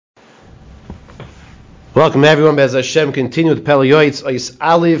Welcome everyone. Bez Hashem, continue with Pele Yoetz Ois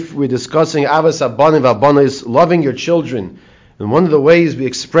Aleph. We're discussing Avas Abanim V'Abanos, loving your children. And one of the ways we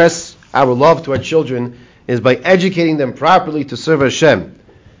express our love to our children is by educating them properly to serve Hashem.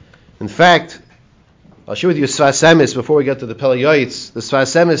 In fact, I'll share with you Sfas Emes before we get to the Pele Yoetz. The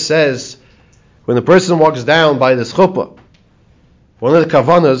Sfas Emes says, when the person walks down by this chuppah, one of the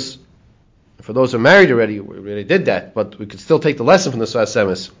kavanas, for those who are married already, we already did that, but we could still take the lesson from the Sfas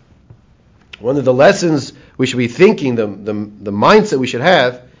Emes. One of the lessons we should be thinking, the mindset we should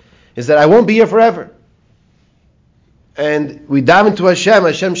have, is that I won't be here forever. And we daven to Hashem.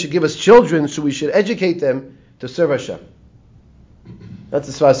 Hashem should give us children, so we should educate them to serve Hashem. That's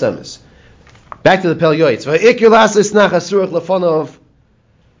the Sfas Emes. Back to the Pele Yoetz.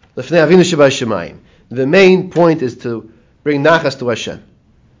 The main point is to bring nachas to Hashem.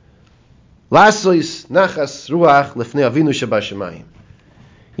 Lasois nachas ruach lefnei avinu shebashamayim.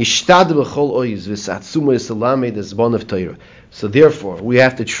 So therefore, we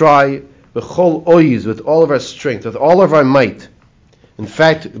have to try b'chol oiz, with all of our strength, with all of our might. In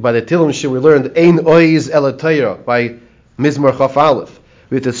fact, by the Tilim Shir we learned ein oiz el Torah by Mizmor Chaf Aleph.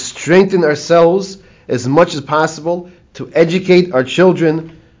 We have to strengthen ourselves as much as possible to educate our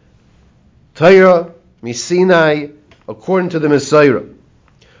children Torah misinai according to the Messiah.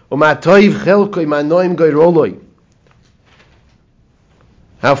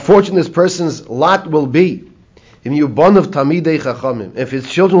 How fortunate this person's lot will be if his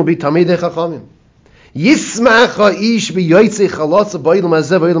children will be Tamidei Chachamim.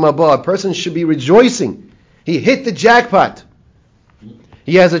 A person should be rejoicing. He hit the jackpot.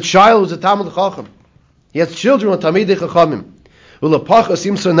 He has a child who's a Talmid Chacham. He has children with Tamidei Chachamim.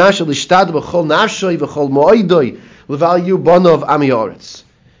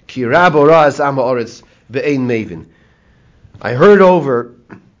 I heard over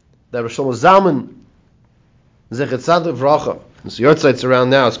that Rosh Shlomo Zalman Zechet Tzaddik V'Racha, the Yortzeit around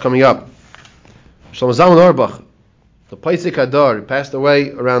now, it's coming up. Rosh Shlomo Zalman Auerbach, the Paisik Hadar, he passed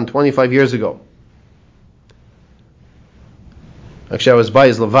away around 25 years ago. Actually, I was by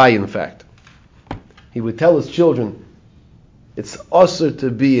his Levai, in fact. He would tell his children, it's asur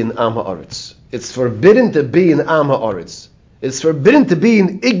to be in Am HaAretz. It's forbidden to be in Am HaAretz. It's forbidden to be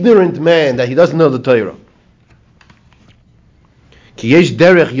an ignorant man that he doesn't know the Torah. An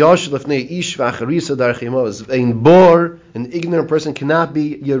ignorant person cannot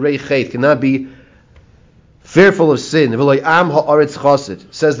be Yerei Chet, cannot be fearful of sin. Says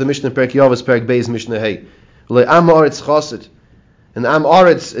the Mishnah Perek Yavas Perek Beis Mishnah Hey. An Am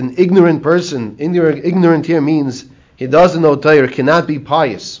Aretz, an ignorant person, ignorant here means he doesn't know Torah, cannot be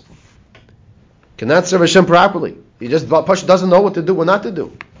pious, cannot serve Hashem properly. He just doesn't know what to do, what not to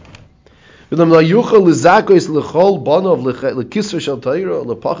do. He has a child who's a Talmid.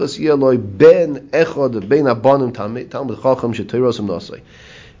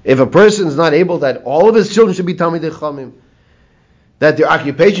 If a person is not able, that all of his children should be Talmidei Chachamim, that their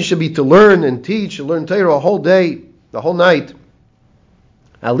occupation should be to learn and teach and learn Torah a whole day, the whole night,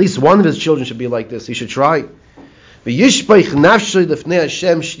 at least one of his children should be like this. He should try. This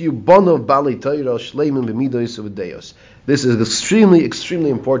is extremely, extremely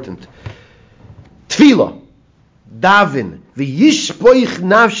important. Tefillah, daven, v'yishpoich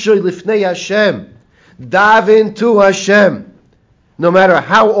nafshoy lifnei Hashem, daven to Hashem, no matter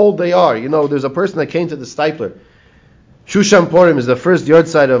how old they are. You know, there's a person that came to the Steipler. Shushan Purim is the first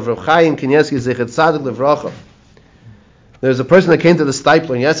yortzeit of Rav Chaim Kanievsky Zechet Tzaddik Levracha. There's a person that came to the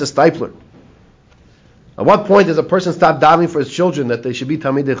Steipler, and he asked the Steipler, at what point does a person stop davening for his children that they should be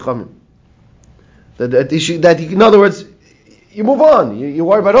Talmidei Chachamim? In other words, you move on. You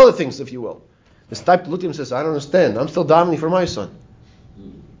worry about other things, if you will. The Steipler looked at him and says, I don't understand. I'm still davening for my son.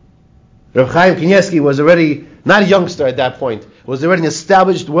 Rav Chaim Kanievsky was already, not a youngster at that point, was already an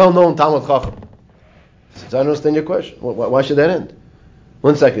established, well-known Talmid Chacham. He says, I don't understand your question. Why should that end?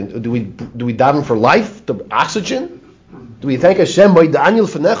 1 second. Do we daven for life? The oxygen? Do we thank Hashem by Daniel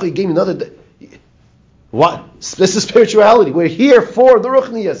Fanecha? He gave me another day. What? This is spirituality. We're here for the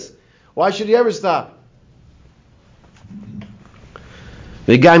Ruchnias. Why should he ever stop?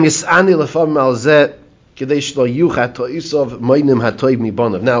 Now,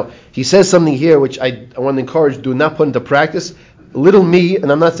 he says something here which I want to encourage, do not put into practice. Little me,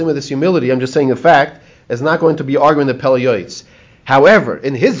 and I'm not saying with this humility, I'm just saying a fact, is not going to be arguing the Pele Yoetz. However,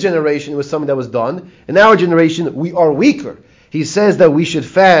 in his generation, it was something that was done. In our generation, we are weaker. He says that we should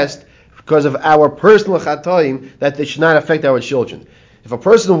fast because of our personal chatoim, that they should not affect our children. If a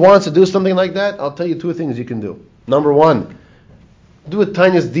person wants to do something like that, I'll tell you two things you can do. Number one, do a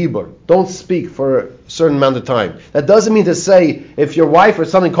tiniest dibur. Don't speak for a certain amount of time. That doesn't mean to say if your wife or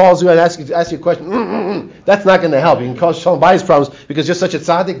something calls you and asks you a question, that's not going to help. You can cause shalom bayis problems because you're such a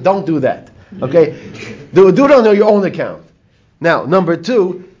tzaddik. Don't do that. Okay? Do it on your own account. Now, number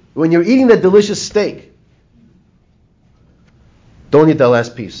 2, when you're eating that delicious steak, don't eat that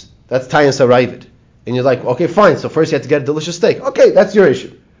last piece. That's tayin sarayvit. And you're like, okay, fine. So first you have to get a delicious steak. Okay, that's your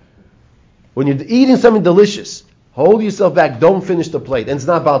issue. When you're eating something delicious, hold yourself back. Don't finish the plate. And it's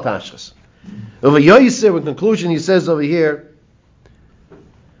not bal tashchas. Over Yoyser, in conclusion, he says over here,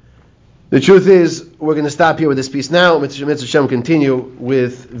 the truth is, we're going to stop here with this piece now. Mitzvah Shem continue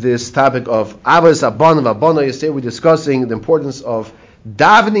with this topic of Avos Abanim V'Abano Yosei. We're discussing the importance of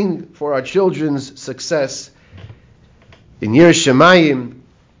davening for our children's success in Yiras Shamayim,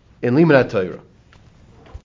 in Limud HaTorah.